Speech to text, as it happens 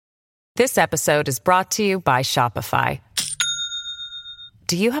This episode is brought to you by Shopify.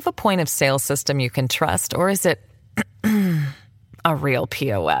 Do you have a point of sale system you can trust, or is it a real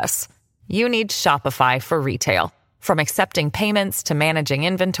POS? You need Shopify for retail. From accepting payments to managing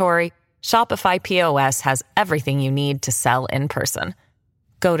inventory, Shopify POS has everything you need to sell in person.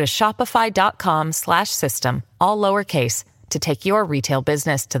 Go to shopify.com/system, all lowercase, to take your retail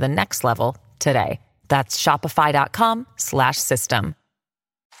business to the next level today. That's shopify.com/system.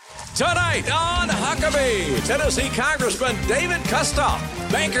 Tonight on Huckabee, Tennessee Congressman David Kustoff,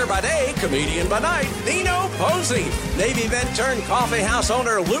 banker by day, comedian by night, Nino Posey, Navy vet turned coffee house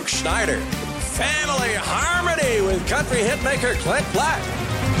owner Luke Schneider, family harmony with country hitmaker Clint Black.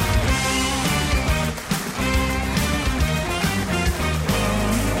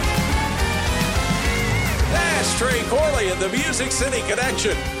 That's Trey Corley of the Music City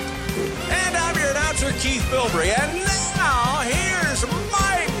Connection. And I'm your announcer, Keith Bilbrey. And now, here's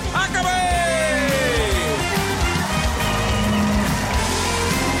Mike Huckabee!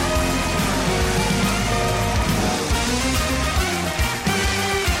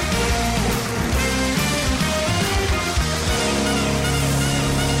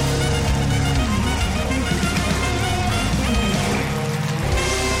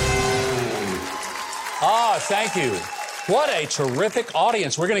 Thank you. What a terrific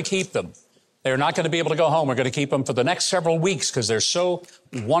audience. We're going to keep them. They're not going to be able to go home. We're going to keep them for the next several weeks because they're so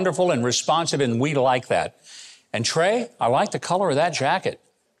wonderful and responsive, and we like that. And Trey, I like the color of that jacket.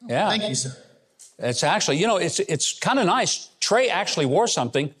 Yeah. Thank you, sir. It's actually, it's kind of nice. Trey actually wore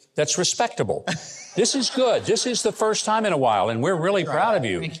something that's respectable. This is good. This is the first time in a while, and we're really proud of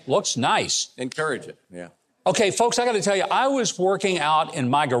you. Looks nice. Encourage it, yeah. Okay, folks, I got to tell you, I was working out in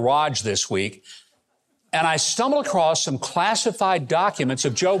my garage this week, and I stumbled across some classified documents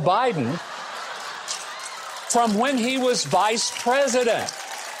of Joe Biden from when he was vice president.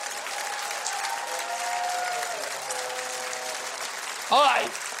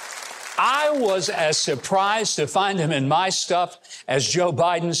 I was as surprised to find him in my stuff as Joe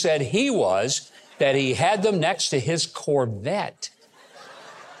Biden said he was, that he had them next to his Corvette.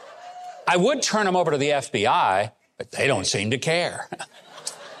 I would turn them over to the FBI, but they don't seem to care.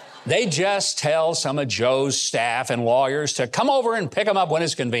 They just tell some of Joe's staff and lawyers to come over and pick them up when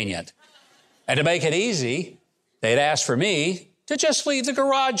it's convenient. And to make it easy, they'd ask for me to just leave the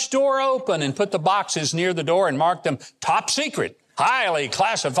garage door open and put the boxes near the door and mark them top secret, highly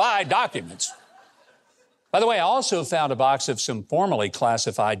classified documents. By the way, I also found a box of some formally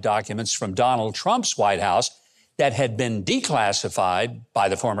classified documents from Donald Trump's White House that had been declassified by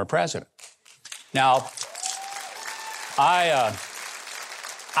the former president. Now,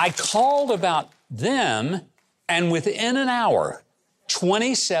 I called about them, and within an hour,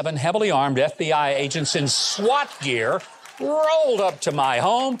 27 heavily armed FBI agents in SWAT gear rolled up to my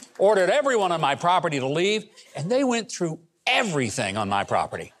home, ordered everyone on my property to leave, and they went through everything on my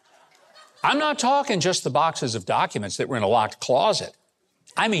property. I'm not talking just the boxes of documents that were in a locked closet.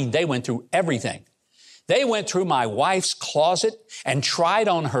 I mean, they went through everything. They went through my wife's closet and tried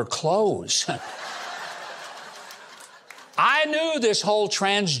on her clothes. I knew this whole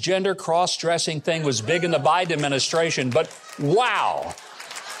transgender cross-dressing thing was big in the Biden administration, but wow.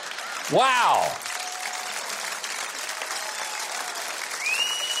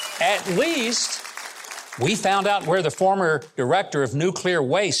 At least we found out where the former director of nuclear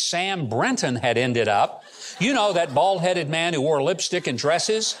waste, Sam Brenton, had ended up. You know, that bald-headed man who wore lipstick and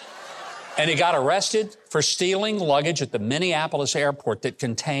dresses, and he got arrested for stealing luggage at the Minneapolis airport that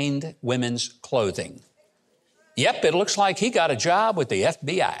contained women's clothing. Yep, it looks like he got a job with the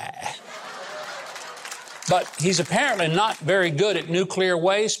FBI. But he's apparently not very good at nuclear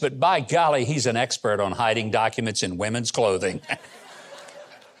waste, but by golly, he's an expert on hiding documents in women's clothing.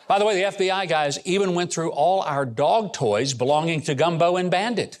 By the way, the FBI guys even went through all our dog toys belonging to Gumbo and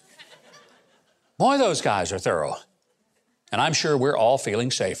Bandit. Boy, those guys are thorough. And I'm sure we're all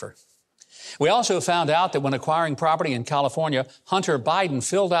feeling safer. We also found out that when acquiring property in California, Hunter Biden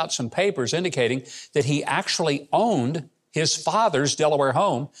filled out some papers indicating that he actually owned his father's Delaware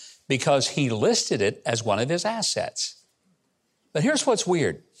home because he listed it as one of his assets. But here's what's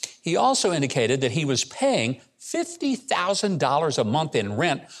weird. He also indicated that he was paying $50,000 a month in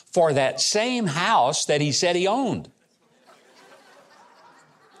rent for that same house that he said he owned.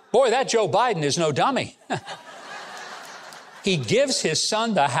 Boy, that Joe Biden is no dummy. He gives his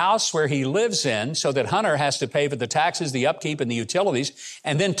son the house where he lives in so that Hunter has to pay for the taxes, the upkeep, and the utilities.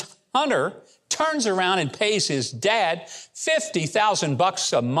 And then Hunter turns around and pays his dad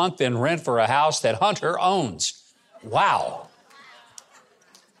 $50,000 a month in rent for a house that Hunter owns. Wow.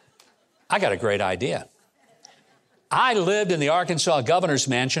 I got a great idea. I lived in the Arkansas governor's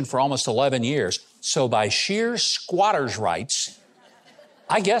mansion for almost 11 years. So by sheer squatter's rights,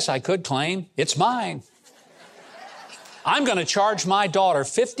 I guess I could claim it's mine. I'm going to charge my daughter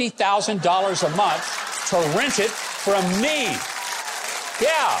 $50,000 a month to rent it from me.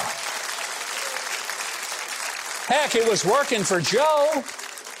 Yeah. Heck, it was working for Joe.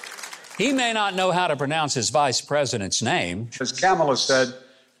 He may not know how to pronounce his vice president's name. As Kamala said,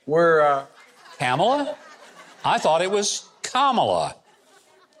 we're... Kamala? I thought it was Kamala.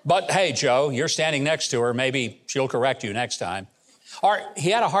 But hey, Joe, you're standing next to her. Maybe she'll correct you next time. He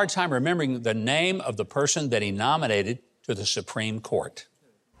had a hard time remembering the name of the person that he nominated to the Supreme Court.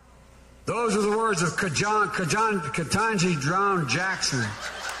 Those are the words of Ketanji Brown Jackson,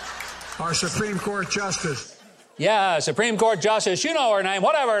 our Supreme Court Justice. Yeah, Supreme Court Justice, you know her name,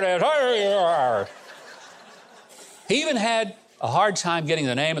 whatever it is. He even had a hard time getting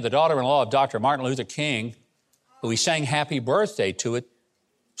the name of the daughter-in-law of Dr. Martin Luther King, who he sang happy birthday to at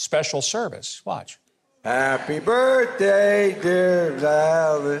special service. Watch. Happy birthday, dear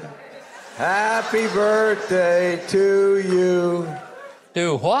Valen. Happy birthday to you.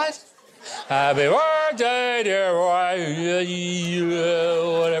 Do what? Happy birthday, dear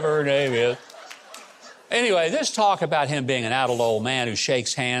whatever her name is. Anyway, this talk about him being an adult old man who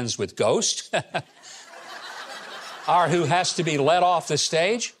shakes hands with ghosts or who has to be let off the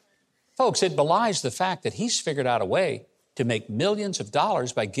stage, folks, it belies the fact that he's figured out a way to make millions of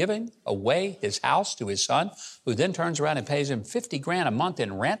dollars by giving away his house to his son, who then turns around and pays him $50,000 a month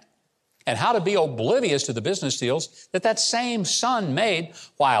in rent, and how to be oblivious to the business deals that same son made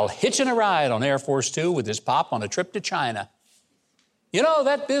while hitching a ride on Air Force Two with his pop on a trip to China. You know,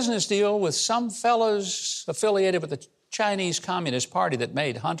 that business deal with some fellows affiliated with the Chinese Communist Party that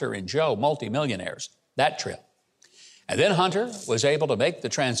made Hunter and Joe multimillionaires, that trip. And then Hunter was able to make the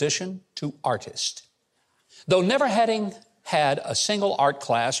transition to artist. Though never having had a single art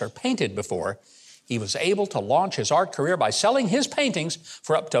class or painted before, he was able to launch his art career by selling his paintings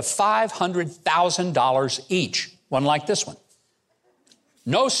for up to $500,000 each, one like this one.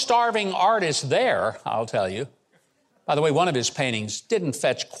 No starving artist there, I'll tell you. By the way, one of his paintings didn't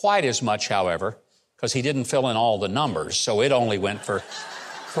fetch quite as much, however, because he didn't fill in all the numbers, so it only went for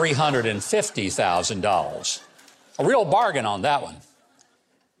 $350,000. A real bargain on that one.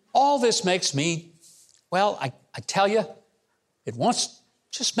 All this makes me, well, I tell you,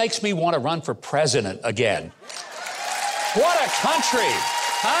 just makes me want to run for president again. What a country,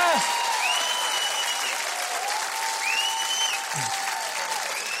 huh?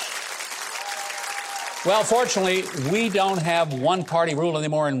 Well, fortunately, we don't have one-party rule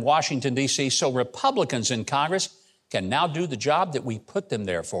anymore in Washington, D.C., so Republicans in Congress can now do the job that we put them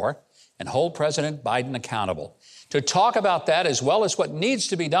there for and hold President Biden accountable. To talk about that, as well as what needs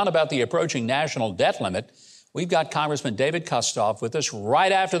to be done about the approaching national debt limit, we've got Congressman David Kustoff with us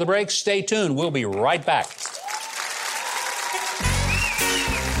right after the break. Stay tuned. We'll be right back.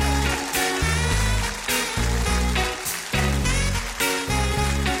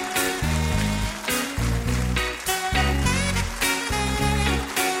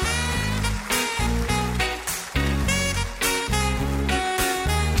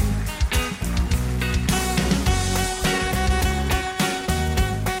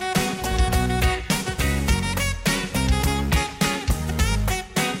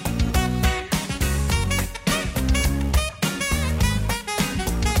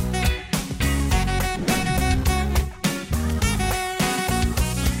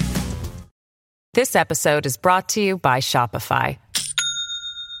 This episode is brought to you by Shopify.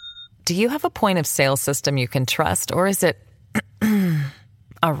 Do you have a point of sale system you can trust, or is it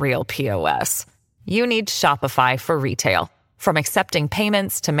a real POS? You need Shopify for retail. From accepting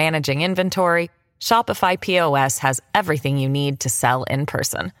payments to managing inventory, Shopify POS has everything you need to sell in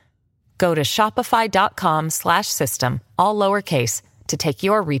person. Go to shopify.com/system, all lowercase, to take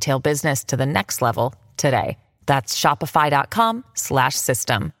your retail business to the next level today. That's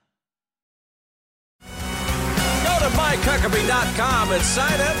shopify.com/system. Go to MikeHuckabee.com and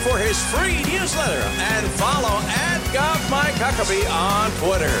sign up for his free newsletter and follow @GovMikeHuckabee on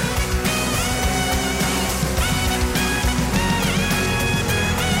Twitter.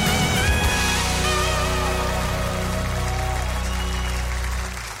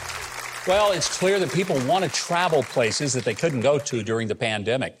 Well, it's clear that people want to travel places that they couldn't go to during the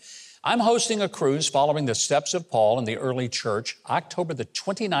pandemic. I'm hosting a cruise following the steps of Paul in the early church, October the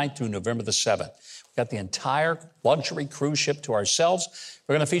 29th through November the 7th. We've got the entire luxury cruise ship to ourselves.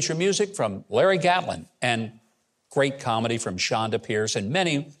 We're going to feature music from Larry Gatlin and great comedy from Shonda Pierce and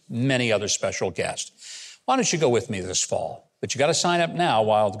many, many other special guests. Why don't you go with me this fall? But you got to sign up now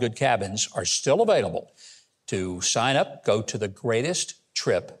while the good cabins are still available. To sign up, go to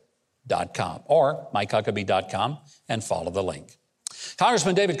thegreatesttrip.com or MikeHuckabee.com and follow the link.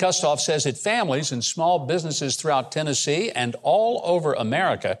 Congressman David Kustoff says that families and small businesses throughout Tennessee and all over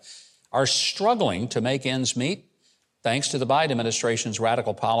America are struggling to make ends meet thanks to the Biden administration's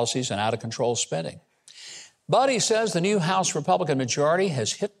radical policies and out-of-control spending. But he says the new House Republican majority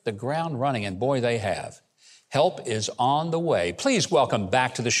has hit the ground running, and boy, they have. Help is on the way. Please welcome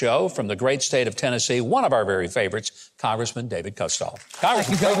back to the show from the great state of Tennessee, one of our very favorites, Congressman David Kustoff.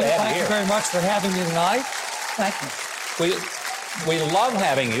 Congressman, Thank you very much for having me tonight. Thank you. We love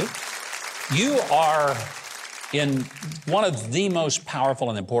having you. You are in one of the most powerful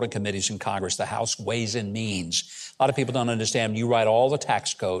and important committees in Congress, the House Ways and Means. A lot of people don't understand. You write all the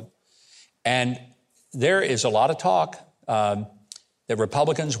tax code. And there is a lot of talk that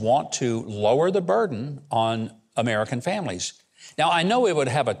Republicans want to lower the burden on American families. Now, I know it would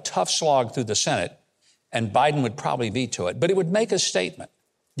have a tough slog through the Senate, and Biden would probably veto it, but it would make a statement.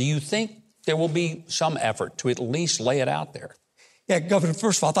 Do you think there will be some effort to at least lay it out there? Yeah, Governor,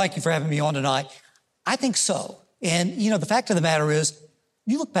 first of all, thank you for having me on tonight. I think so. And, the fact of the matter is,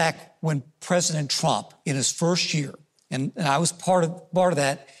 you look back when President Trump, in his first year, and I was part of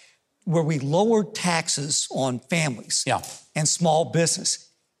that, where we lowered taxes on families and small business.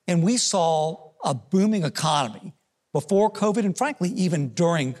 And we saw a booming economy before COVID and, frankly, even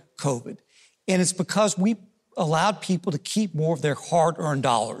during COVID. And it's because we allowed people to keep more of their hard-earned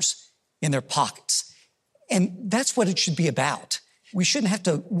dollars in their pockets. And that's what it should be about. We shouldn't have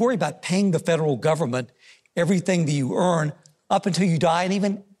to worry about paying the federal government everything that you earn up until you die and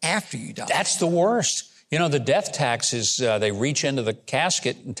even after you die. That's the worst. The death taxes, they reach into the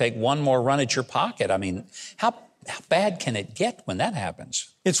casket and take one more run at your pocket. I mean, how bad can it get when that happens?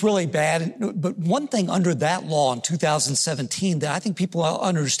 It's really bad. But one thing under that law in 2017 that I think people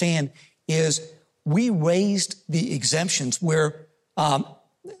understand is we raised the exemptions where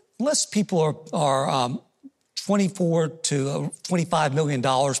unless people are 24 to $25 million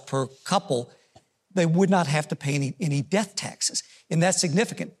per couple, they would not have to pay any death taxes. And that's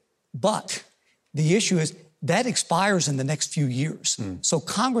significant. But the issue is that expires in the next few years. So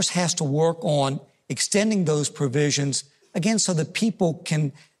Congress has to work on extending those provisions, again, so that people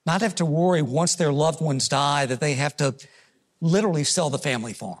can not have to worry once their loved ones die that they have to literally sell the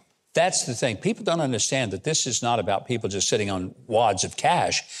family farm. That's the thing. People don't understand that this is not about people just sitting on wads of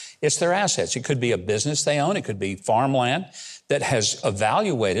cash. It's their assets. It could be a business they own. It could be farmland that has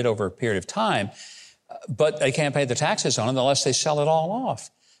evaluated over a period of time, but they can't pay the taxes on it unless they sell it all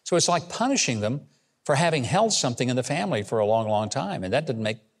off. So it's like punishing them for having held something in the family for a long, long time. And that didn't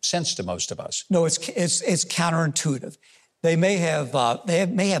make sense to most of us. No, it's counterintuitive. They may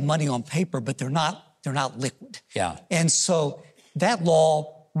have money on paper, but they're not liquid. Yeah. And so that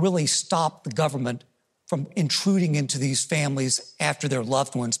law really stopped the government from intruding into these families after their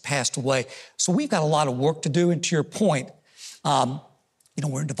loved ones passed away. So we've got a lot of work to do. And to your point, we're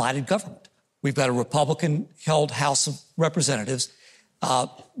in divided government. We've got a Republican-held House of Representatives,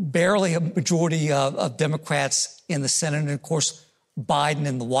 barely a majority of Democrats in the Senate, and, of course, Biden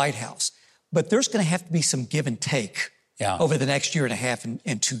in the White House. But there's going to have to be some give and take over the next year and a half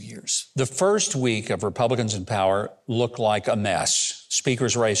and 2 years. The first week of Republicans in power looked like a mess.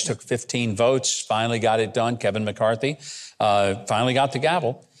 Speaker's race took 15 votes, finally got it done. Kevin McCarthy finally got the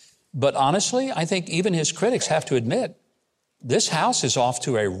gavel. But honestly, I think even his critics have to admit this House is off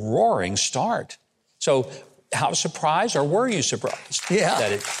to a roaring start. So how surprised, or were you surprised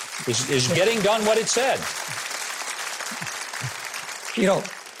that it is getting done what it said?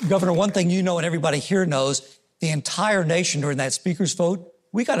 Governor, one thing you know and everybody here knows, the entire nation during that speaker's vote,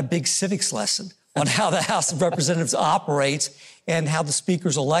 we got a big civics lesson on how the House of Representatives operates and how the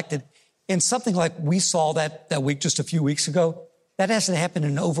speaker's elected. And something like we saw that week just a few weeks ago, that hasn't happened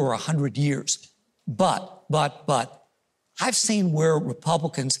in over 100 years. But I've seen where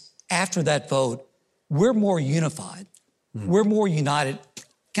Republicans, after that vote, we're more unified. We're more united.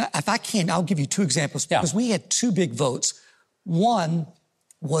 I'll give you two examples because we had two big votes. One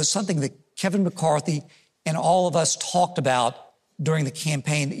was something that Kevin McCarthy and all of us talked about during the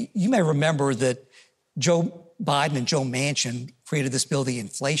campaign. You may remember that Joe Biden and Joe Manchin created this bill, the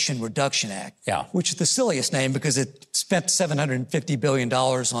Inflation Reduction Act, which is the silliest name because it spent $750 billion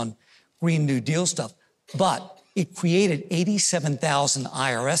on Green New Deal stuff. But it created 87,000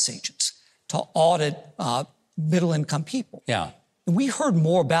 IRS agents to audit middle-income people. Yeah. And we heard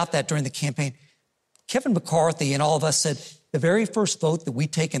more about that during the campaign. Kevin McCarthy and all of us said the very first vote that we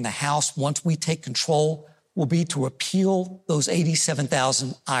take in the House once we take control will be to repeal those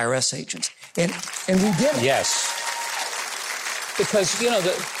 87,000 IRS agents. And we did it. Yes. Because,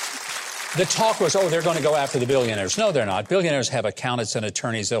 The talk was, they're going to go after the billionaires. No, they're not. Billionaires have accountants and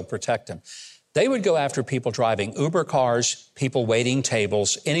attorneys. They'll protect them. They would go after people driving Uber cars, people waiting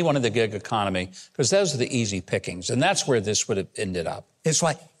tables, anyone in the gig economy, because those are the easy pickings. And that's where this would have ended up. It's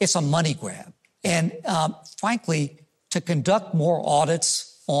right. It's a money grab. And frankly, to conduct more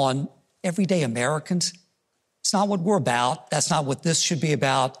audits on everyday Americans, it's not what we're about. That's not what this should be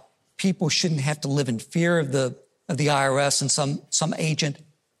about. People shouldn't have to live in fear of the IRS and some agent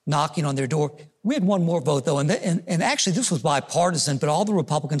knocking on their door. We had one more vote, though, and actually this was bipartisan, but all the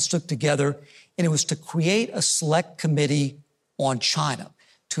Republicans stuck together, and it was to create a select committee on China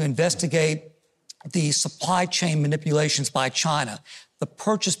to investigate the supply chain manipulations by China, the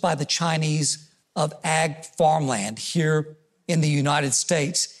purchase by the Chinese of ag farmland here in the United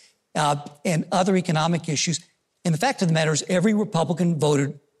States, and other economic issues. And the fact of the matter is every Republican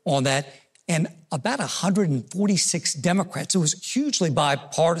voted on that, and about 146 Democrats. It was hugely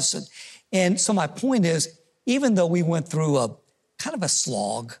bipartisan. And so my point is, even though we went through a kind of a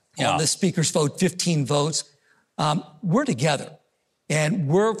slog on the speaker's vote, 15 votes, we're together. And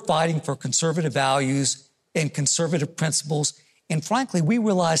we're fighting for conservative values and conservative principles. And frankly, we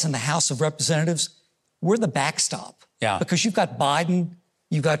realize in the House of Representatives, we're the backstop. Yeah. Because you've got Biden,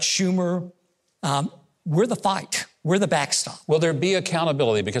 you've got Schumer. We're the fight. We're the backstop. Will there be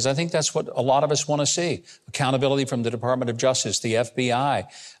accountability? Because I think that's what a lot of us want to see. Accountability from the Department of Justice, the FBI.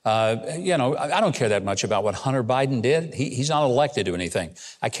 I don't care that much about what Hunter Biden did. He's not elected to anything.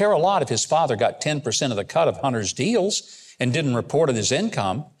 I care a lot if his father got 10% of the cut of Hunter's deals and didn't report his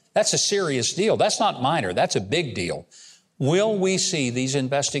income. That's a serious deal. That's not minor. That's a big deal. Will we see these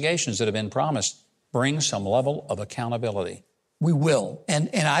investigations that have been promised bring some level of accountability? We will. And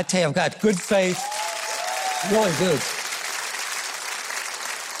I tell you, I've got good faith. Really good.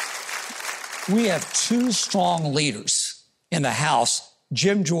 We have two strong leaders in the House,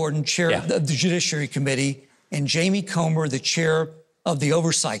 Jim Jordan, chair of the Judiciary Committee, and Jamie Comer, the chair of the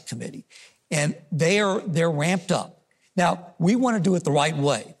Oversight Committee. And they're ramped up. Now, we want to do it the right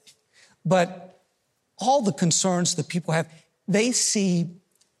way. But all the concerns that people have, they see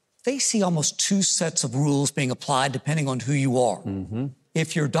almost two sets of rules being applied depending on who you are. Mm-hmm.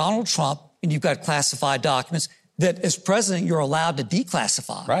 If you're Donald Trump, and you've got classified documents that as president, you're allowed to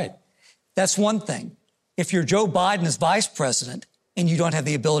declassify. Right. That's one thing. If you're Joe Biden as vice president and you don't have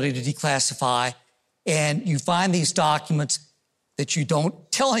the ability to declassify and you find these documents that you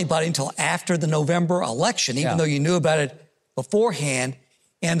don't tell anybody until after the November election, even though you knew about it beforehand,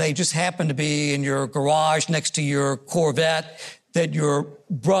 and they just happen to be in your garage next to your Corvette, that your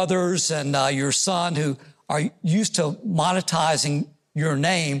brothers and your son who are used to monetizing your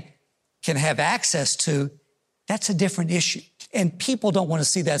name can have access to, that's a different issue. And people don't want to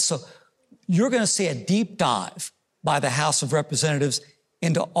see that. So you're going to see a deep dive by the House of Representatives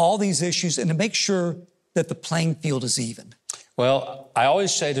into all these issues and to make sure that the playing field is even. Well, I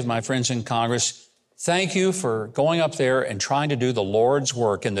always say to my friends in Congress, thank you for going up there and trying to do the Lord's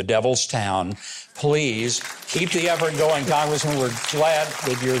work in the devil's town. Please keep the effort going, Congressman. We're glad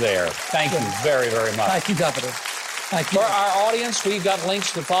that you're there. Thank you very, very much. Thank you, Governor. For our audience, we've got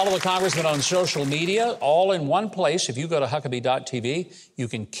links to follow the Congressman on social media, all in one place. If you go to Huckabee.tv, you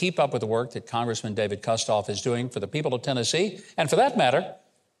can keep up with the work that Congressman David Kustoff is doing for the people of Tennessee, and for that matter,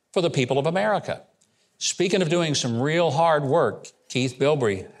 for the people of America. Speaking of doing some real hard work, Keith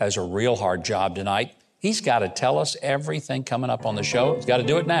Bilbrey has a real hard job tonight. He's got to tell us everything coming up on the show. He's got to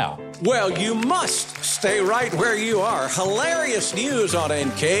do it now. Well, you must stay right where you are. Hilarious news on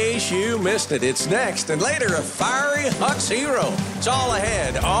In Case You Missed It. It's next. And later, a fiery Huck's hero. It's all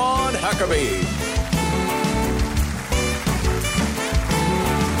ahead on Huckabee.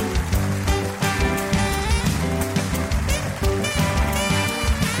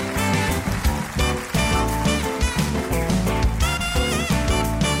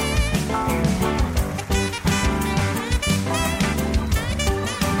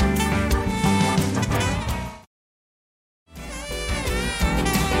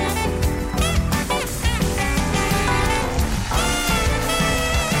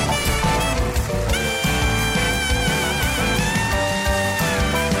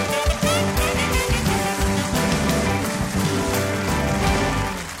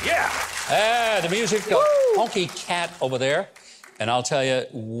 The music of Honky Cat over there. And I'll tell you,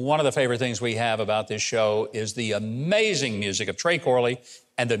 one of the favorite things we have about this show is the amazing music of Trey Corley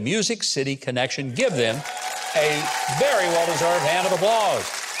and the Music City Connection. Give them a very well-deserved hand of applause.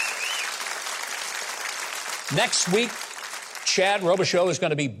 Next week, Chad Robichaux is going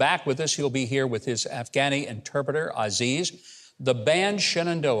to be back with us. He'll be here with his Afghani interpreter, Aziz. The band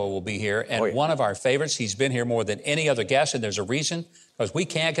Shenandoah will be here, and one of our favorites. He's been here more than any other guest, and there's a reason, because we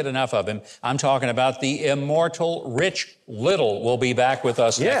can't get enough of him. I'm talking about the immortal Rich Little will be back with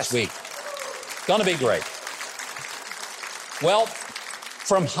us next week. Gonna be great. Well,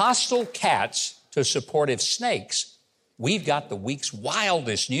 from hostile cats to supportive snakes, we've got the week's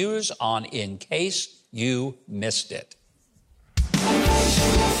wildest news on In Case You Missed It.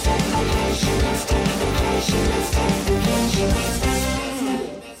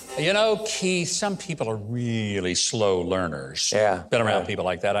 You know, Keith, some people are really slow learners. Yeah. Been around people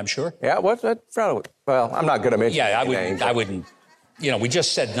like that, I'm sure. Yeah, what's that? Well, I'm not going to mention. Yeah, names. I wouldn't. You know, we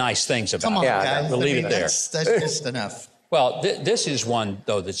just said nice things about Come on, it. guys. We'll leave it there. That's just enough. Well, this is one,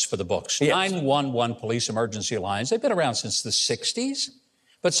 though, that's for the books. Yes. 911 Police Emergency Lines. They've been around since the 60s.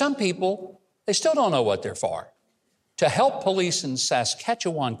 But some people, they still don't know what they're for. To help police in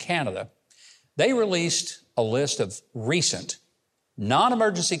Saskatchewan, Canada, they released a list of recent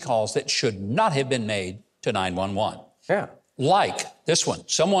non-emergency calls that should not have been made to 911. Yeah. Like this one,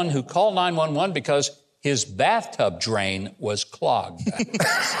 someone who called 911 because his bathtub drain was clogged.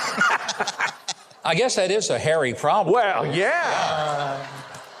 I guess that is a hairy problem. Well, yeah.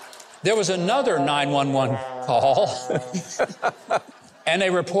 There was another 911 call, and they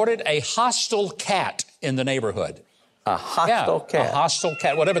reported a hostile cat in the neighborhood. A hostile cat. A hostile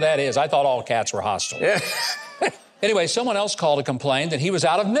cat, whatever that is. I thought all cats were hostile. Yeah. Anyway, someone else called to complain that he was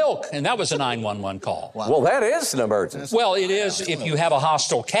out of milk, and that was a 911 call. Wow. Well, that is an emergency. Well, it is if you have a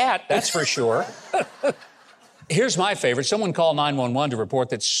hostile cat, that's for sure. Here's my favorite. Someone called 911 to report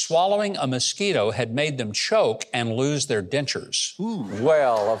that swallowing a mosquito had made them choke and lose their dentures. Ooh.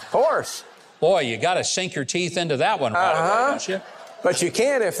 Well, of course. Boy, you got to sink your teeth into that one right away, don't you? But you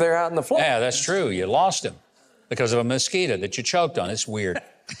can't if they're out on the floor. Yeah, that's true. You lost them because of a mosquito that you choked on. It's weird.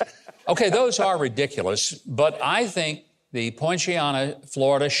 Okay, those are ridiculous, but I think the Poinciana,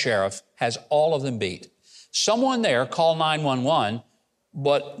 Florida sheriff has all of them beat. Someone there called 911,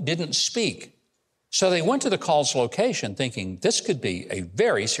 but didn't speak. So they went to the call's location thinking this could be a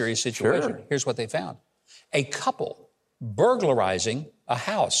very serious situation. Sure. Here's what they found. A couple burglarizing a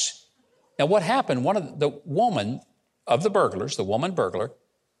house. Now, what happened, one of the woman of the burglars, the woman burglar,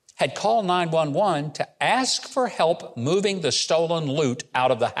 had called 911 to ask for help moving the stolen loot out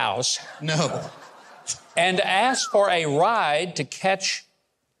of the house. No. And asked for a ride to catch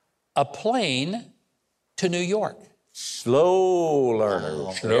a plane to New York. Slow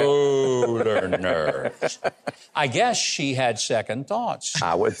learner. Slow learner. I guess she had second thoughts.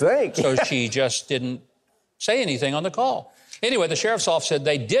 I would think. So she just didn't say anything on the call. Anyway, the sheriff's office said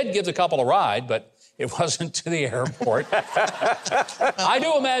they did give the couple a ride, but it wasn't to the airport. I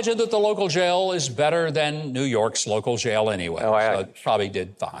do imagine that the local jail is better than New York's local jail anyway. Oh, yeah. So it probably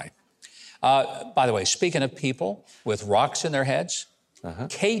did fine. By the way, speaking of people with rocks in their heads,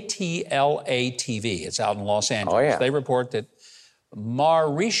 KTLA-TV, it's out in Los Angeles. Oh, yeah. They report that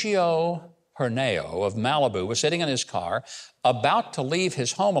Mauricio Herneo of Malibu was sitting in his car about to leave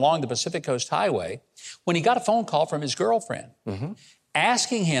his home along the Pacific Coast Highway when he got a phone call from his girlfriend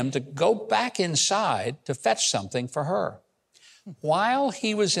asking him to go back inside to fetch something for her. While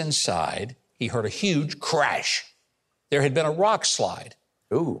he was inside, he heard a huge crash. There had been a rock slide.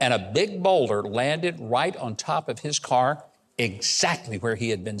 Ooh. And a big boulder landed right on top of his car, exactly where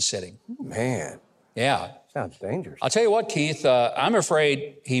he had been sitting. Man. Yeah. Sounds dangerous. I'll tell you what, Keith, I'm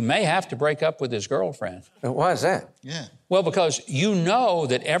afraid he may have to break up with his girlfriend. Why is that? Yeah. Well, because you know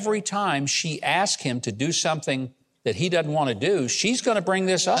that every time she asks him to do something that he doesn't want to do, she's going to bring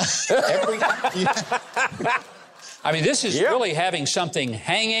this up. Every time. I mean, this is really having something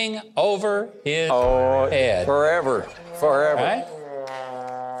hanging over his head. Forever. Right?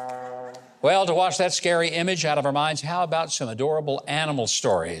 Well, to watch that scary image out of our minds, how about some adorable animal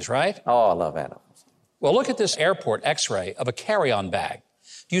stories, right? Oh, I love animals. Well, look at this airport x-ray of a carry-on bag.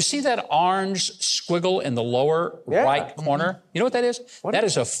 Do you see that orange squiggle in the lower right corner? You know what that is? That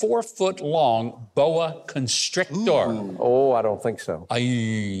is a 4-foot-long boa constrictor. Ooh. Oh, I don't think so.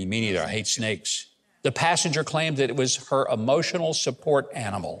 Me neither. I hate snakes. The passenger claimed that it was her emotional support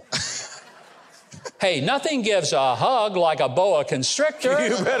animal. Hey, nothing gives a hug like a boa constrictor.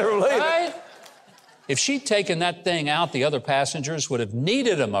 You better believe it. If she'd taken that thing out, the other passengers would have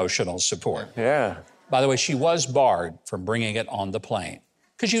needed emotional support. Yeah. By the way, she was barred from bringing it on the plane.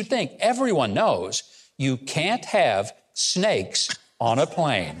 Because you'd think everyone knows you can't have snakes on a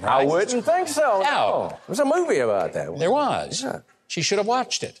plane, right? I wouldn't think so. No. There's a movie about that one. There was. Yeah. She should have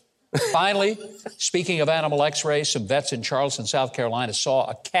watched it. Finally, speaking of animal x-rays, some vets in Charleston, South Carolina saw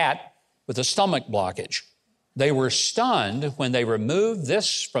a cat with a stomach blockage. They were stunned when they removed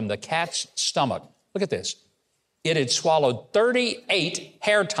this from the cat's stomach. Look at this. It had swallowed 38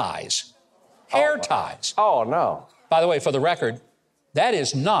 hair ties. Hair ties. Oh, no. By the way, for the record, that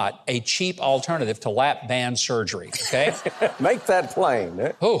is not a cheap alternative to lap band surgery, okay? Make that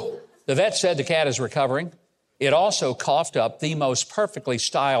plain. Oh, the vet said the cat is recovering. It also coughed up the most perfectly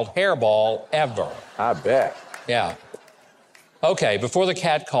styled hairball ever. I bet. Yeah. Okay, before the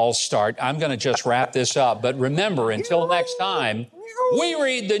cat calls start, I'm going to just wrap this up. But remember, until next time, we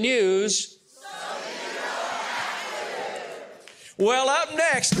read the news. Well, up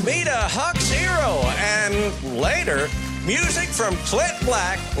next, meet a Huck's hero. And later, music from Clint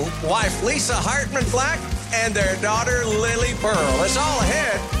Black, wife Lisa Hartman Black, and their daughter Lily Pearl. It's all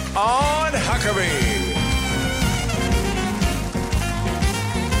ahead on Huckabee.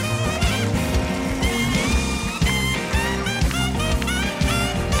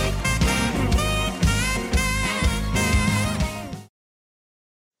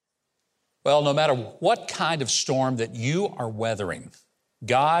 Well, no matter what kind of storm that you are weathering,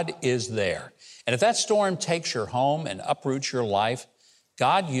 God is there. And if that storm takes your home and uproots your life,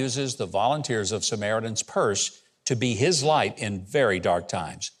 God uses the volunteers of Samaritan's Purse to be His light in very dark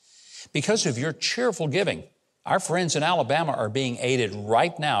times. Because of your cheerful giving, our friends in Alabama are being aided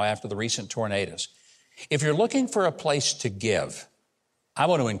right now after the recent tornadoes. If you're looking for a place to give, I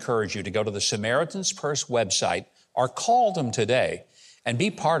want to encourage you to go to the Samaritan's Purse website or call them today and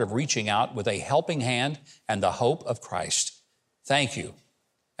be part of reaching out with a helping hand and the hope of Christ. Thank you,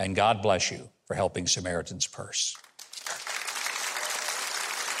 and God bless you for helping Samaritan's Purse.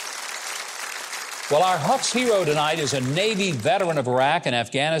 Well, our Huck's hero tonight is a Navy veteran of Iraq and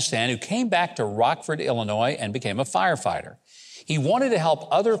Afghanistan who came back to Rockford, Illinois, and became a firefighter. He wanted to help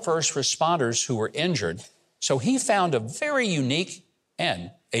other first responders who were injured, so he found a very unique and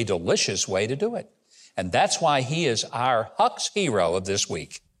a delicious way to do it. And that's why he is our Huck's hero of this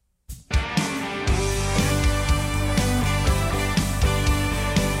week.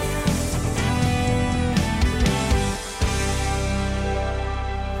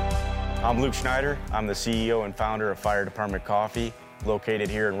 I'm Luke Schneider. I'm the CEO and founder of Fire Department Coffee, located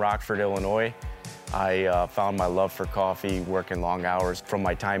here in Rockford, Illinois. I found my love for coffee working long hours from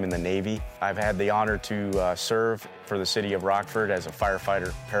my time in the Navy. I've had the honor to serve for the city of Rockford as a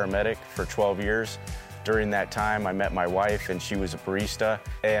firefighter paramedic for 12 years. During that time, I met my wife, and she was a barista,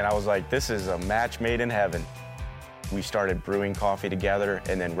 and I was like, this is a match made in heaven. We started brewing coffee together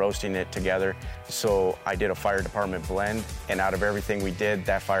and then roasting it together. So I did a fire department blend, and out of everything we did,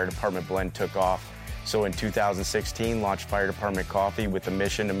 that fire department blend took off. So in 2016, launched Fire Department Coffee with the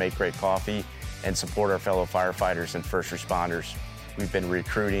mission to make great coffee and support our fellow firefighters and first responders. We've been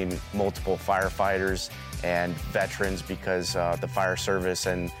recruiting multiple firefighters and veterans because the fire service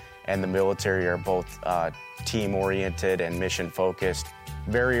and the military are both team-oriented and mission-focused.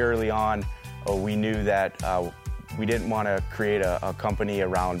 Very early on, we knew that we didn't want to create a company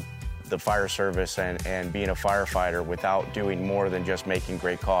around the fire service and being a firefighter without doing more than just making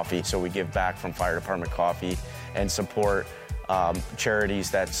great coffee. So we give back from Fire Department Coffee and support charities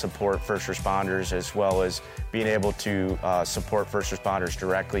that support first responders, as well as being able to support first responders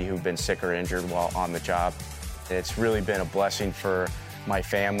directly who've been sick or injured while on the job. It's really been a blessing for my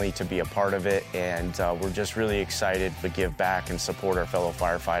family to be a part of it, and we're just really excited to give back and support our fellow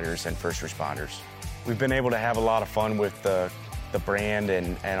firefighters and first responders. We've been able to have a lot of fun with the brand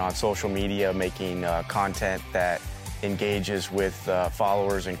and on social media, making content that engages with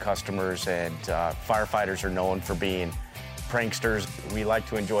followers and customers, and firefighters are known for being pranksters. We like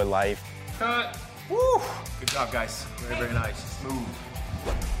to enjoy life. Cut. Woo! Good job, guys. Very, very nice. Smooth.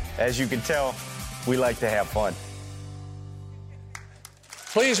 As you can tell, we like to have fun.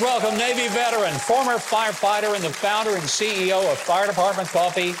 Please welcome Navy veteran, former firefighter, and the founder and CEO of Fire Department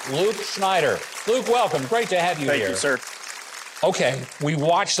Coffee, Luke Schneider. Luke, welcome. Great to have you here. Thank you, sir. Okay, we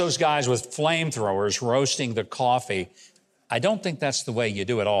watched those guys with flamethrowers roasting the coffee. I don't think that's the way you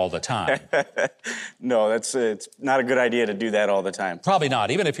do it all the time. No, it's not a good idea to do that all the time. Probably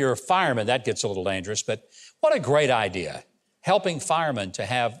not. Even if you're a fireman, that gets a little dangerous. But what a great idea. Helping firemen to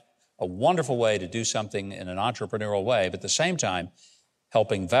have a wonderful way to do something in an entrepreneurial way, but at the same time,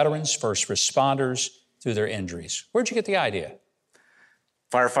 helping veterans, first responders through their injuries. Where'd you get the idea?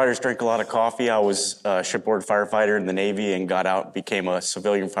 Firefighters drink a lot of coffee. I was a shipboard firefighter in the Navy and got out, became a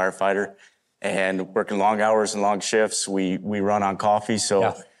civilian firefighter. And working long hours and long shifts, we run on coffee.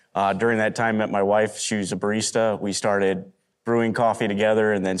 So during that time, met my wife. She was a barista. We started brewing coffee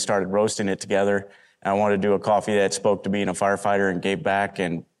together and then started roasting it together. And I wanted to do a coffee that spoke to being a firefighter and gave back.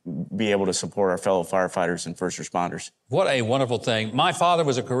 And be able to support our fellow firefighters and first responders. What a wonderful thing. My father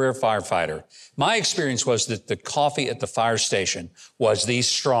was a career firefighter. My experience was that the coffee at the fire station was the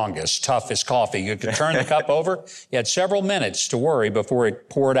strongest, toughest coffee. You could turn the cup over. You had several minutes to worry before it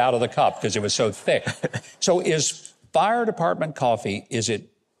poured out of the cup because it was so thick. So is fire department coffee, is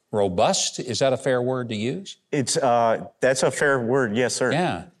it robust? Is that a fair word to use? It's that's a fair word, yes, sir.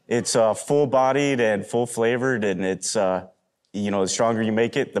 Yeah. It's full-bodied and full-flavored, and it's, the stronger you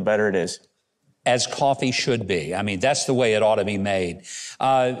make it, the better it is. As coffee should be. I mean, that's the way it ought to be made.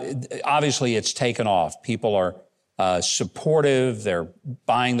 Obviously, it's taken off. People are supportive. They're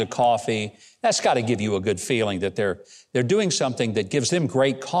buying the coffee. That's got to give you a good feeling that they're doing something that gives them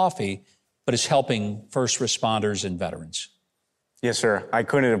great coffee, but is helping first responders and veterans. Yes, sir. I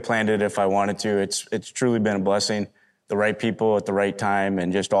couldn't have planned it if I wanted to. It's truly been a blessing. The right people at the right time,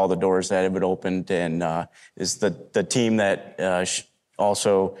 and just all the doors that have been opened, and is the team that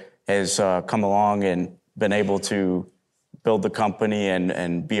also has come along and been able to build the company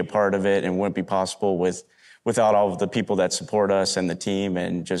and be a part of it, and wouldn't be possible without all of the people that support us and the team,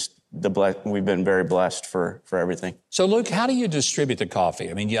 and just we've been very blessed for everything. So, Luke, how do you distribute the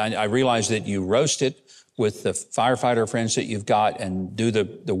coffee? I mean, I realize that you roast it with the firefighter friends that you've got and do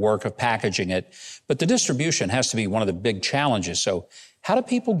the work of packaging it. But the distribution has to be one of the big challenges. So how do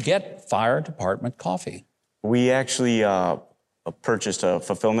people get fire department coffee? We actually purchased a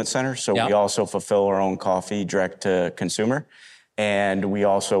fulfillment center. So we also fulfill our own coffee direct to consumer. And we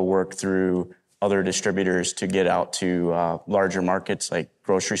also work through other distributors to get out to larger markets like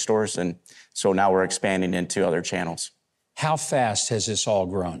grocery stores. And so now we're expanding into other channels. How fast has this all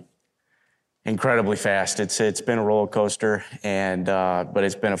grown? Incredibly fast. It's been a roller coaster, and but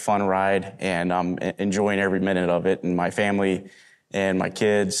it's been a fun ride, and I'm enjoying every minute of it. And my family and my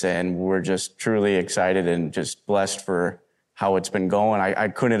kids, and we're just truly excited and just blessed for how it's been going. I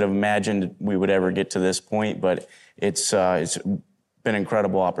couldn't have imagined we would ever get to this point, but it's been an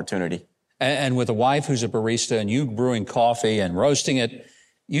incredible opportunity. And with a wife who's a barista and you brewing coffee and roasting it,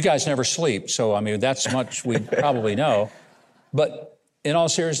 you guys never sleep. So, I mean, that's much we probably know. But in all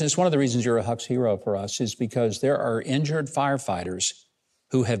seriousness, one of the reasons you're a Huck's hero for us is because there are injured firefighters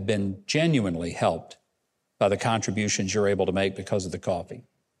who have been genuinely helped by the contributions you're able to make because of the coffee.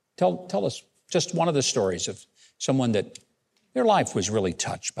 Tell us just one of the stories of someone that their life was really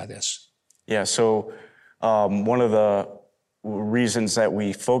touched by this. Yeah, so one of the reasons that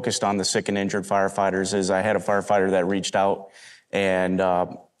we focused on the sick and injured firefighters is I had a firefighter that reached out and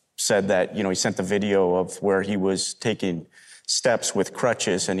said that, he sent the video of where he was taking steps with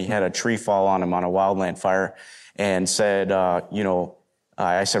crutches, and he had a tree fall on him on a wildland fire, and said,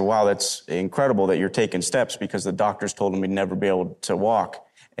 I said, wow, that's incredible that you're taking steps, because the doctors told him he'd never be able to walk.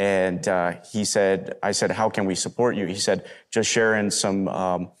 And I said, how can we support you? He said, just sharing some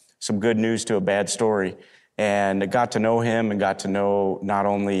good news to a bad story. And I got to know him and got to know not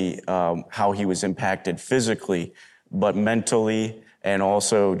only how he was impacted physically, but mentally, and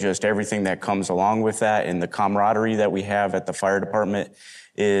also just everything that comes along with that, and the camaraderie that we have at the fire department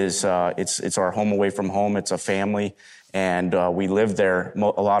is it's our home away from home. It's a family, and we live there. A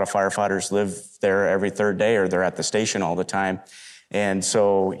lot of firefighters live there every third day, or they're at the station all the time. And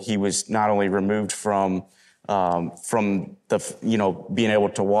so he was not only removed from the being able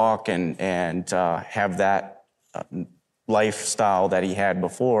to walk and have that lifestyle that he had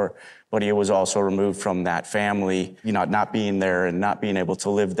before, but he was also removed from that family, not being there and not being able to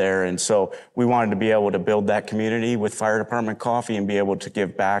live there. And so we wanted to be able to build that community with Fire Department Coffee and be able to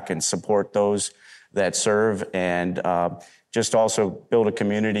give back and support those that serve, and just also build a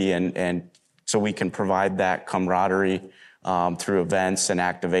community and so we can provide that camaraderie through events and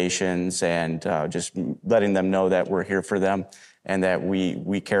activations, and just letting them know that we're here for them and that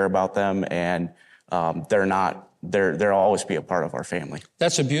we care about them, and they'll always be a part of our family.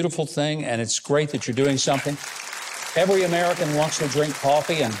 That's a beautiful thing, and it's great that you're doing something. Every American wants to drink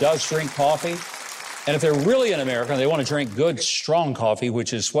coffee and does drink coffee. And if they're really an American, they want to drink good, strong coffee,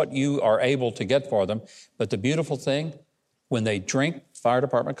 which is what you are able to get for them. But the beautiful thing, when they drink Fire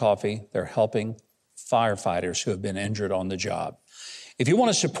Department coffee, they're helping firefighters who have been injured on the job. If you want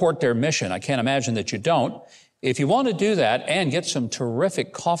to support their mission, I can't imagine that you don't. If you want to do that and get some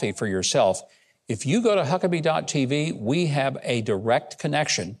terrific coffee for yourself, if you go to Huckabee.tv, we have a direct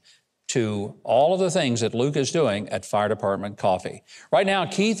connection to all of the things that Luke is doing at Fire Department Coffee. Right now,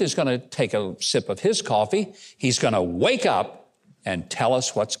 Keith is going to take a sip of his coffee. He's going to wake up and tell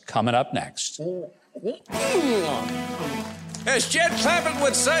us what's coming up next. As Jed Clampett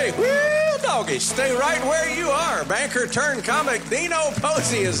would say, well, doggy, stay right where you are. Banker turned comic Dino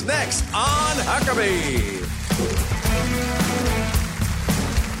Posey is next on Huckabee.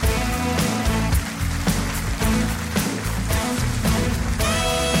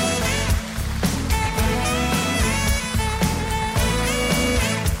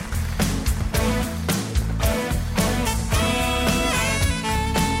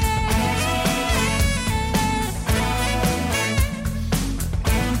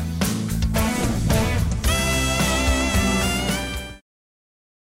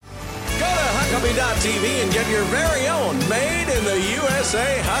 Huckabee.tv and get your very own Made in the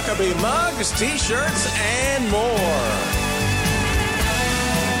USA Huckabee mugs, t-shirts, and more.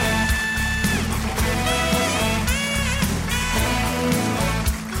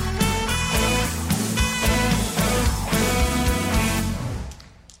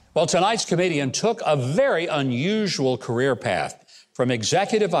 Well, tonight's comedian took a very unusual career path from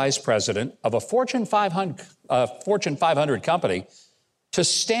executive vice president of a Fortune 500 company to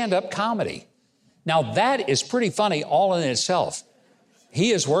stand-up comedy. Now, that is pretty funny all in itself. He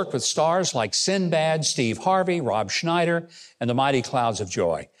has worked with stars like Sinbad, Steve Harvey, Rob Schneider, and the Mighty Clouds of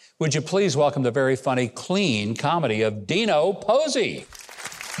Joy. Would you please welcome the very funny, clean comedy of Dino Posey.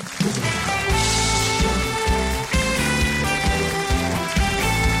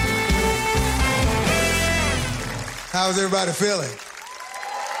 How's everybody feeling?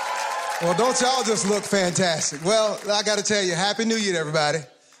 Well, don't y'all just look fantastic. Well, I got to tell you, Happy New Year to everybody.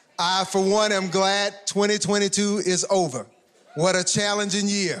 I, for one, am glad 2022 is over. What a challenging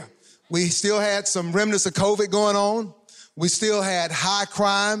year. We still had some remnants of COVID going on. We still had high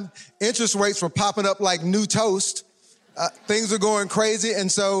crime. Interest rates were popping up like new toast. Things were going crazy.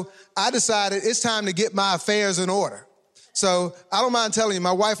 And so I decided it's time to get my affairs in order. So I don't mind telling you,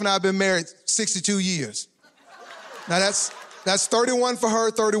 my wife and I have been married 62 years. Now, that's 31 for her,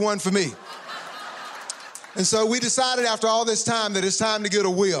 31 for me. And so we decided after all this time that it's time to get a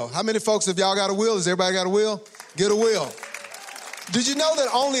will. How many folks have y'all got a will? Has everybody got a will? Get a will. Did you know that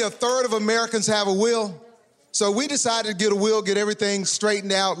only 1/3 of Americans have a will? So we decided to get a will, get everything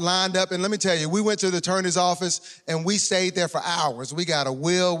straightened out, lined up. And let me tell you, we went to the attorney's office and we stayed there for hours. We got a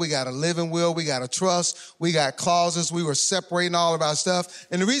will, we got a living will, we got a trust, we got clauses. We were separating all of our stuff.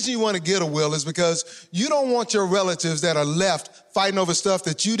 And the reason you want to get a will is because you don't want your relatives that are left fighting over stuff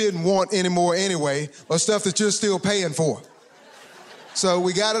that you didn't want anymore anyway, or stuff that you're still paying for. So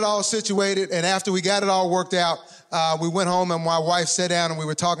we got it all situated, and after we got it all worked out, we went home and my wife sat down and we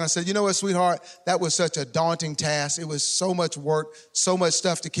were talking. I said, you know what, sweetheart, that was such a daunting task. It was so much work, so much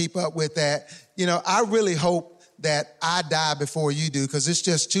stuff to keep up with that. You know, I really hope that I die before you do because it's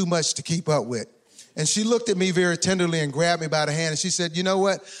just too much to keep up with. And she looked at me very tenderly and grabbed me by the hand and she said, you know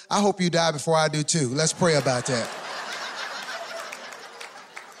what, I hope you die before I do too. Let's pray about that.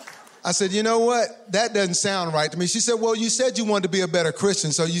 I said, you know what? That doesn't sound right to me. She said, well, you said you wanted to be a better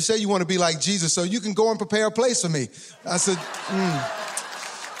Christian, so you said you want to be like Jesus, so you can go and prepare a place for me. I said,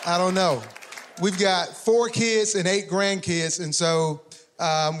 I don't know. We've got 4 kids and 8 grandkids, and so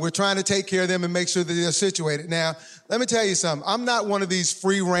we're trying to take care of them and make sure that they're situated. Now, let me tell you something. I'm not one of these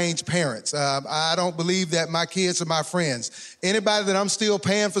free-range parents. I don't believe that my kids are my friends. Anybody that I'm still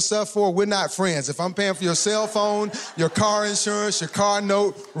paying for stuff for, we're not friends. If I'm paying for your cell phone, your car insurance, your car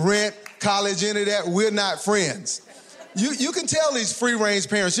note, rent, college, any of that, we're not friends. You can tell these free-range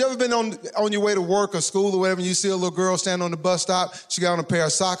parents. You ever been on your way to work or school or whatever, and you see a little girl standing on the bus stop, she got on a pair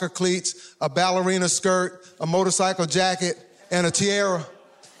of soccer cleats, a ballerina skirt, a motorcycle jacket, and a tiara?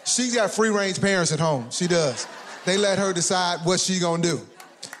 She's got free-range parents at home. She does. They let her decide what she's gonna do.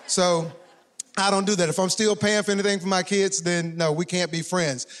 So I don't do that. If I'm still paying for anything for my kids, then no, we can't be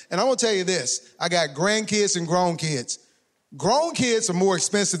friends. And I'm gonna tell you this, I got grandkids and grown kids. Grown kids are more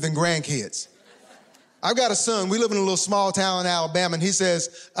expensive than grandkids. I've got a son, we live in a little small town in Alabama, and he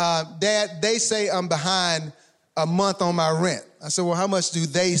says, Dad, they say I'm behind a month on my rent. I said, well, how much do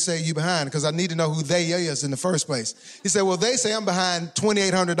they say you behind? Because I need to know who they is in the first place. He said, well, they say I'm behind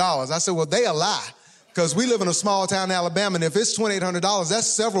 $2,800. I said, well, they a lie. Because we live in a small town in Alabama, and if it's $2,800, that's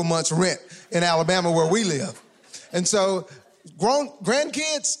several months' rent in Alabama where we live. And so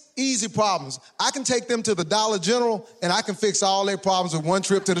grandkids, easy problems. I can take them to the Dollar General, and I can fix all their problems with one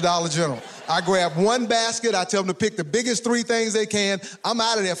trip to the Dollar General. I grab one basket. I tell them to pick the biggest 3 things they can. I'm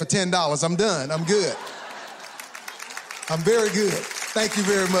out of there for $10. I'm done. I'm good. I'm very good. Thank you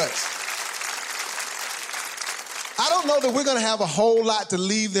very much. I don't know that we're going to have a whole lot to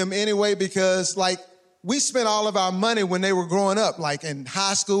leave them anyway because, we spent all of our money when they were growing up. Like in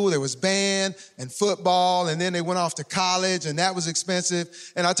high school, there was band and football, and then they went off to college, and that was expensive.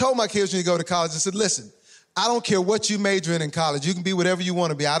 And I told my kids when you go to college, I said, listen, I don't care what you major in college. You can be whatever you want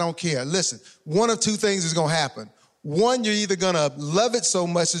to be. I don't care. Listen, one of 2 things is going to happen. One, you're either going to love it so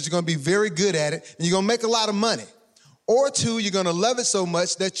much that you're going to be very good at it, and you're going to make a lot of money. Or 2, you're going to love it so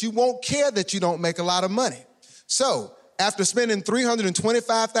much that you won't care that you don't make a lot of money. So, after spending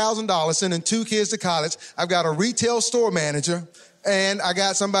 $325,000 sending 2 kids to college, I've got a retail store manager, and I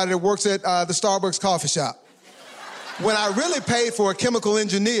got somebody that works at the Starbucks coffee shop. When I really paid for a chemical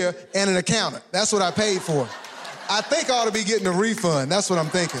engineer and an accountant. That's what I paid for. I think I ought to be getting a refund. That's what I'm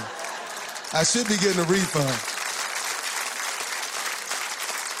thinking. I should be getting a refund.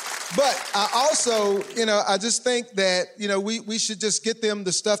 But I also, I just think that, we should just get them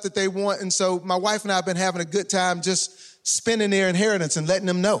the stuff that they want. And so my wife and I have been having a good time just spending their inheritance and letting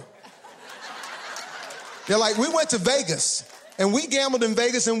them know. They're like, we went to Vegas and we gambled in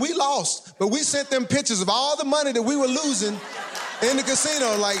Vegas and we lost. But we sent them pictures of all the money that we were losing in the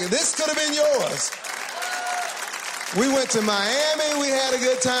casino. Like, this could have been yours. We went to Miami, we had a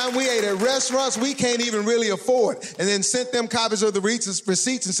good time, we ate at restaurants we can't even really afford, and then sent them copies of the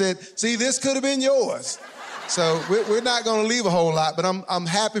receipts and said, see, this could have been yours. So we're not gonna leave a whole lot, but I'm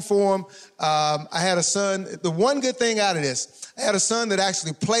happy for them. I had a son, the one good thing out of this, I had a son that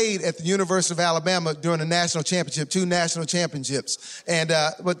actually played at the University of Alabama during the national championship, 2 national championships. And,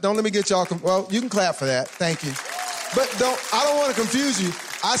 but don't let me get y'all, well, you can clap for that, thank you. But I don't wanna confuse you.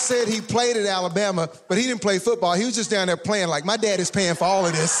 I said he played at Alabama, but he didn't play football. He was just down there playing like, my dad is paying for all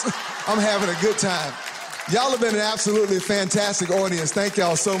of this. I'm having a good time. Y'all have been an absolutely fantastic audience. Thank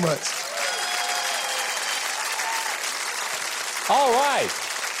y'all so much. All right.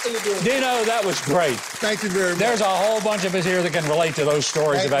 Dino, that was great. Thank you very much. There's a whole bunch of us here that can relate to those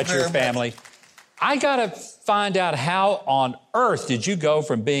stories about your family. I got to find out, how on earth did you go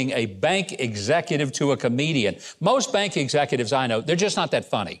from being a bank executive to a comedian? Most bank executives I know, they're just not that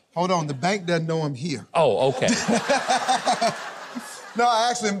funny. Hold on, the bank doesn't know I'm here. Oh, okay. No, I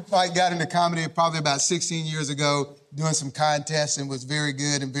actually got into comedy probably about 16 years ago, doing some contests, and was very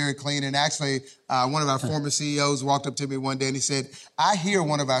good and very clean. And actually, one of our former CEOs walked up to me one day and he said, I hear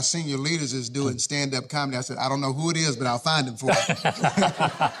one of our senior leaders is doing stand-up comedy. I said, I don't know who it is, but I'll find him for you.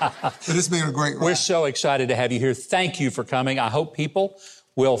 But it's been a great ride. We're so excited to have you here. Thank you for coming. I hope people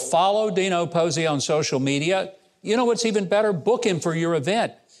will follow Dino Posey on social media. You know what's even better? Book him for your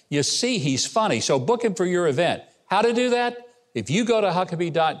event. You see, he's funny, so book him for your event. How to do that? If you go to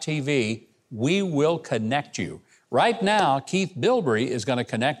Huckabee.tv, we will connect you. Right now, Keith Bilbrey is going to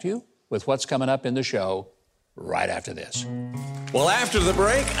connect you with what's coming up in the show right after this. Well, after the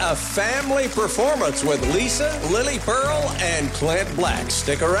break, a family performance with Lisa, Lily Pearl, and Clint Black.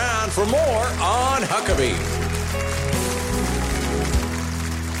 Stick around for more on Huckabee.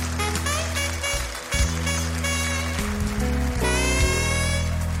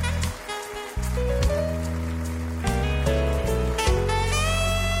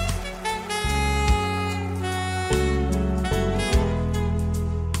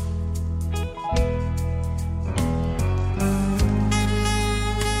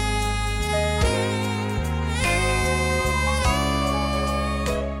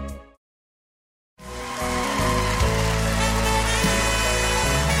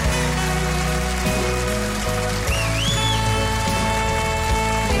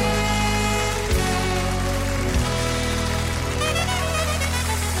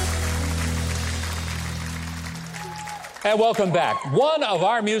 And welcome back. One of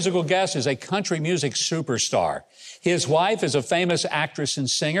our musical guests is a country music superstar. His wife is a famous actress and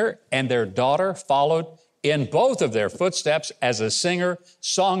singer, and their daughter followed in both of their footsteps as a singer,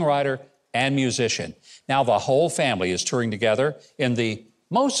 songwriter, and musician. Now the whole family is touring together in the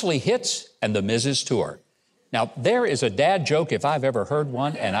Mostly Hits and the Mrs. Tour. Now, there is a dad joke if I've ever heard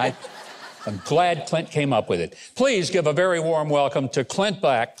one, and I'm glad Clint came up with it. Please give a very warm welcome to Clint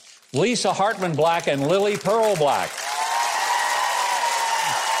Black, Lisa Hartman Black, and Lily Pearl Black.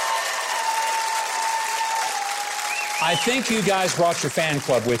 I think you guys brought your fan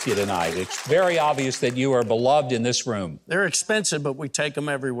club with you tonight. It's very obvious that you are beloved in this room. They're expensive, but we take them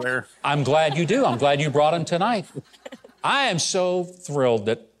everywhere. I'm glad you do. I'm glad you brought them tonight. I am so thrilled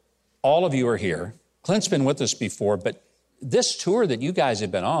that all of you are here. Clint's been with us before, but this tour that you guys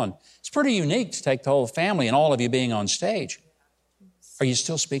have been on, it's pretty unique to take the whole family and all of you being on stage. Are you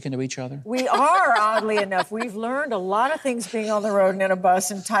still speaking to each other? We are, oddly enough. We've learned a lot of things being on the road and in a bus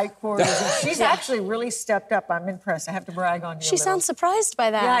in tight quarters. And she's actually really stepped up. I'm impressed. I have to brag on you. She sounds surprised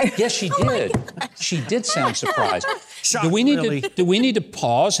by that. Yeah. Yes, she did. She did sound surprised. Do we need to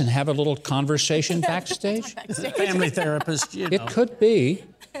pause and have a little conversation backstage? Family therapist, you know. It could be.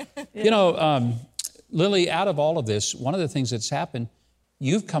 You know, Lily, out of all of this, one of the things that's happened,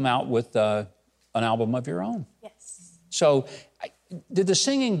 you've come out with an album of your own. Yes. So, did the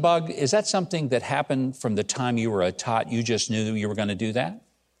singing bug, is that something that happened from the time you were a tot? You just knew you were going to do that?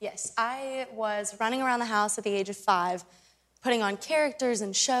 Yes. I was running around the house at the age of 5, putting on characters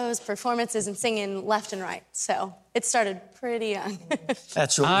and shows, performances, and singing left and right. So it started pretty young.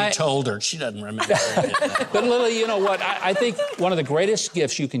 That's what we told her. She doesn't remember. But Lily, you know what? I think one of the greatest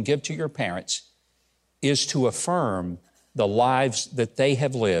gifts you can give to your parents is to affirm the lives that they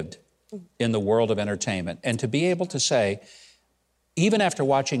have lived in the world of entertainment. And to be able to say, even after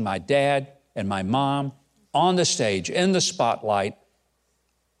watching my dad and my mom on the stage, in the spotlight,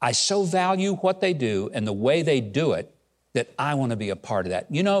 I so value what they do and the way they do it that I want to be a part of that.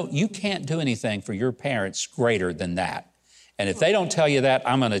 You know, you can't do anything for your parents greater than that. And if they don't tell you that,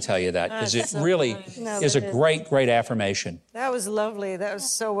 I'm going to tell you that, because it really is a great, great affirmation. That was lovely. That was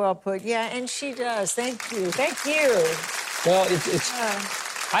so well put. Yeah, and she does. Thank you. Thank you. Well,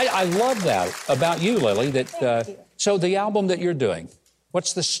 I love that about you, Lily. That so the album that you're doing,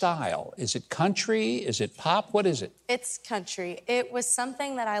 what's the style? Is it country? Is it pop? What is it? It's country. It was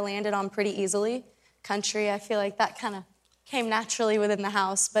something that I landed on pretty easily. Country, I feel like that kind of came naturally within the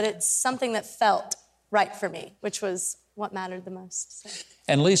house, but it's something that felt right for me, which was what mattered the most. So.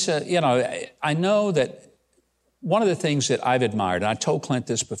 And Lisa, you know, I know that one of the things that I've admired, and I told Clint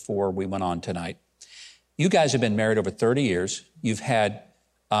this before we went on tonight, you guys have been married over 30 years. You've had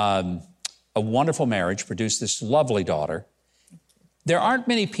a wonderful marriage, produced this lovely daughter. There aren't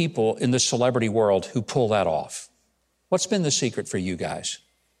many people in the celebrity world who pull that off. What's been the secret for you guys?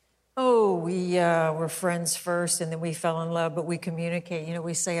 Oh, we were friends first, and then we fell in love, but we communicate. You know,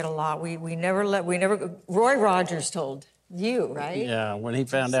 we say it a lot. We never, Roy Rogers told you, right? Yeah, when he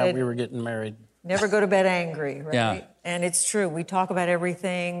found out we were getting married. Never go to bed angry, right? Yeah. And it's true. We talk about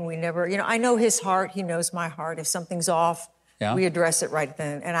everything. We never, you know, I know his heart. He knows my heart. If something's off, we address it right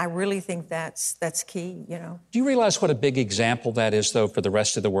then. And I really think that's key, you know. Do you realize what a big example that is, though, for the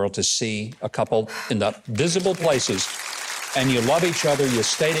rest of the world to see a couple in the visible places, and you love each other, you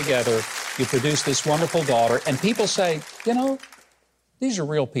stay together, you produce this wonderful daughter, and people say, you know, these are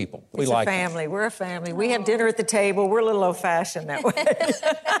real people. We like them. It's a family. We're a family. We have dinner at the table. We're a little old-fashioned that way.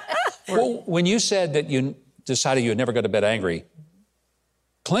 Well, when you said that you decided you'd never go to bed angry,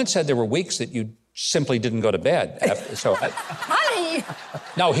 Clint said there were weeks that you simply didn't go to bed. Honey!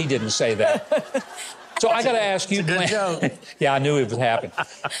 No, he didn't say that. So I got to ask you, Good joke. Yeah, I knew it would happen.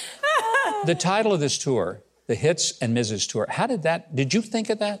 The title of this tour, the Hits and Mrs. Tour, did you think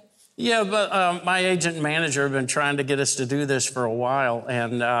of that? Yeah, but my agent and manager have been trying to get us to do this for a while,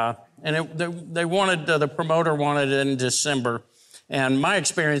 and they wanted, the promoter wanted it in December. And my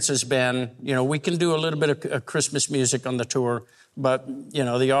experience has been, you know, we can do a little bit of Christmas music on the tour, but, you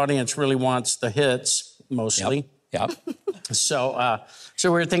know, the audience really wants the hits mostly. Yep. So we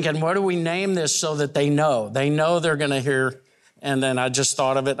were thinking, what do we name this so that they know? They know they're going to hear. And then I just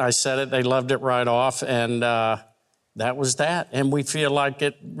thought of it. I said it. They loved it right off. And that was that. And we feel like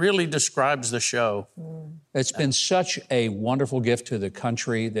it really describes the show. It's been such a wonderful gift to the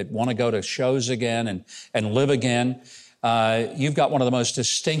country that want to go to shows again and live again. You've got one of the most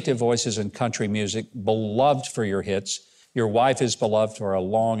distinctive voices in country music, beloved for your hits. Your wife is beloved for a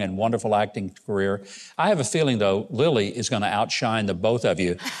long and wonderful acting career. I have a feeling, though, Lily is going to outshine the both of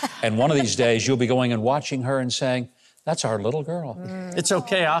you. And one of these days, you'll be going and watching her and saying, that's our little girl. It's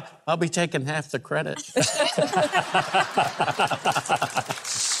okay. I'll be taking half the credit.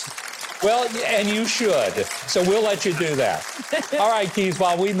 Well, and you should. So we'll let you do that. All right, Keith,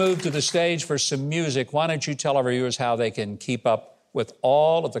 while we move to the stage for some music, why don't you tell our viewers how they can keep up with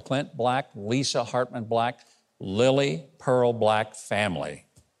all of the Clint Black, Lisa Hartman Black, Lily Pearl Black family?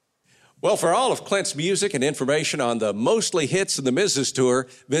 Well, for all of Clint's music and information on the Mostly Hits and the Mrs. Tour,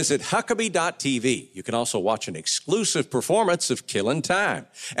 visit Huckabee.tv. You can also watch an exclusive performance of Killin' Time.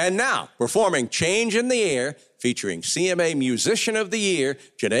 And now, performing Change in the Air, featuring CMA Musician of the Year,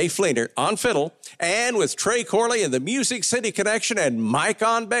 Janae Fleener on fiddle, and with Trey Corley and the Music City Connection and Mike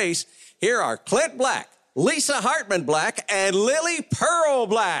on bass, here are Clint Black, Lisa Hartman Black, and Lily Pearl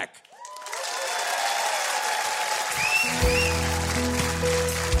Black.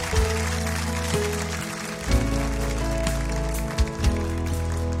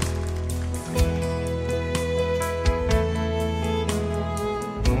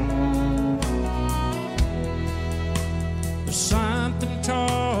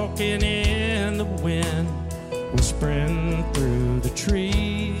 Talking in the wind, whispering through the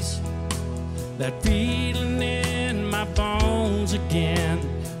trees. That feeling in my bones again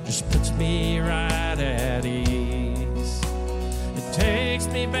just puts me right at ease. It takes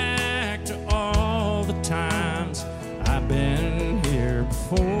me back to all the times I've been here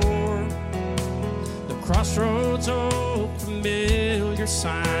before. The crossroads, old familiar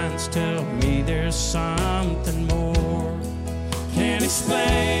signs tell me there's something more. Can't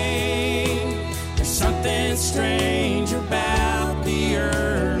explain, there's something strange about the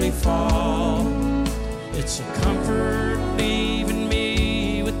early fall. It's a comfort leaving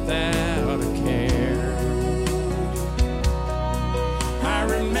me without a care. I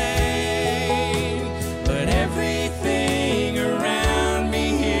remain, but everything around me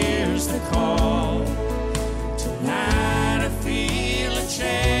hears the call. Tonight I feel a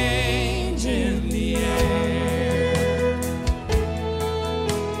change in the air.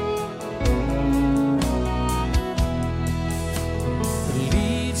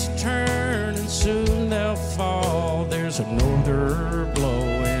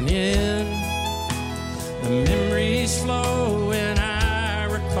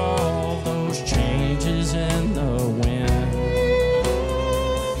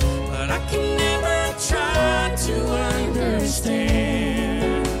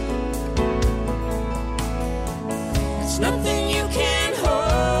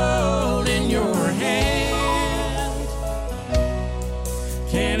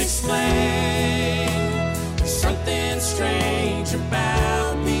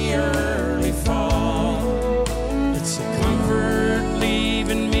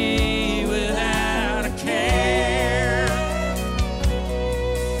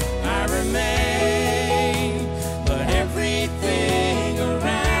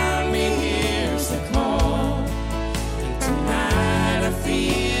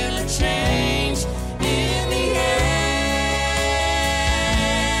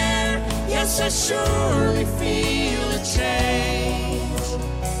 I surely feel